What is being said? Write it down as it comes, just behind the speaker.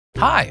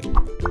Hi!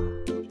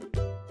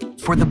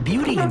 For the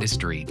beauty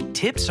industry,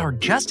 tips are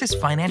just as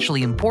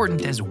financially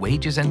important as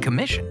wages and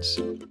commissions,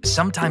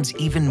 sometimes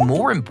even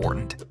more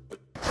important.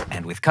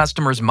 And with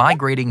customers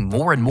migrating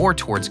more and more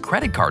towards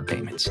credit card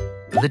payments,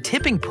 the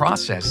tipping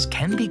process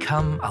can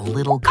become a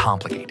little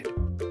complicated.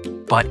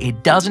 But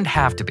it doesn't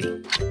have to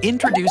be.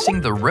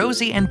 Introducing the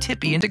Rosy and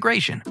Tippy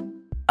integration.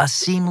 A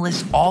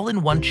seamless,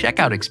 all-in-one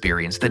checkout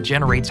experience that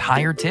generates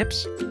higher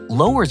tips,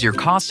 lowers your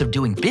costs of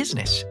doing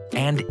business,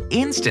 and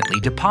instantly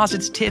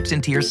deposits tips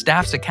into your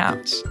staff's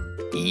accounts.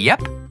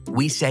 Yep,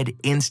 we said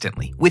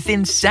instantly,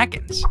 within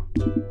seconds.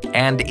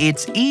 And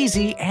it's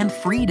easy and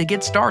free to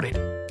get started.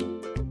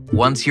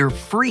 Once your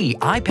free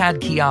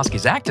iPad kiosk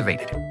is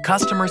activated,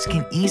 customers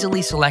can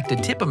easily select a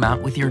tip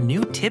amount with your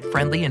new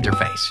tip-friendly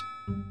interface.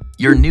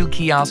 Your new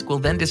kiosk will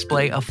then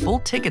display a full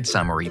ticket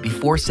summary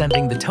before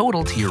sending the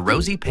total to your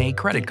RosyPay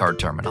credit card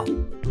terminal.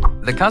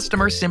 The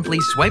customer simply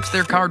swipes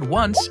their card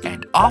once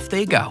and off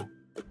they go.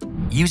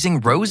 Using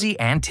Rosy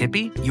and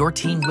Tippy, your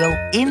team will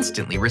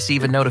instantly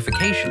receive a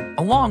notification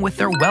along with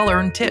their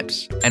well-earned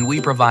tips, and we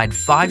provide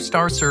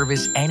 5-star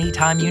service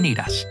anytime you need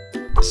us.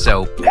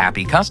 So,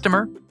 happy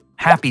customer,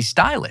 happy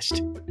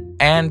stylist,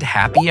 and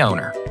happy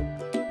owner.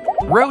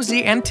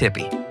 Rosy and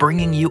Tippy,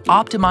 bringing you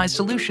optimized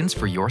solutions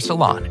for your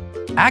salon.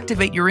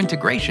 Activate your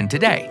integration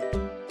today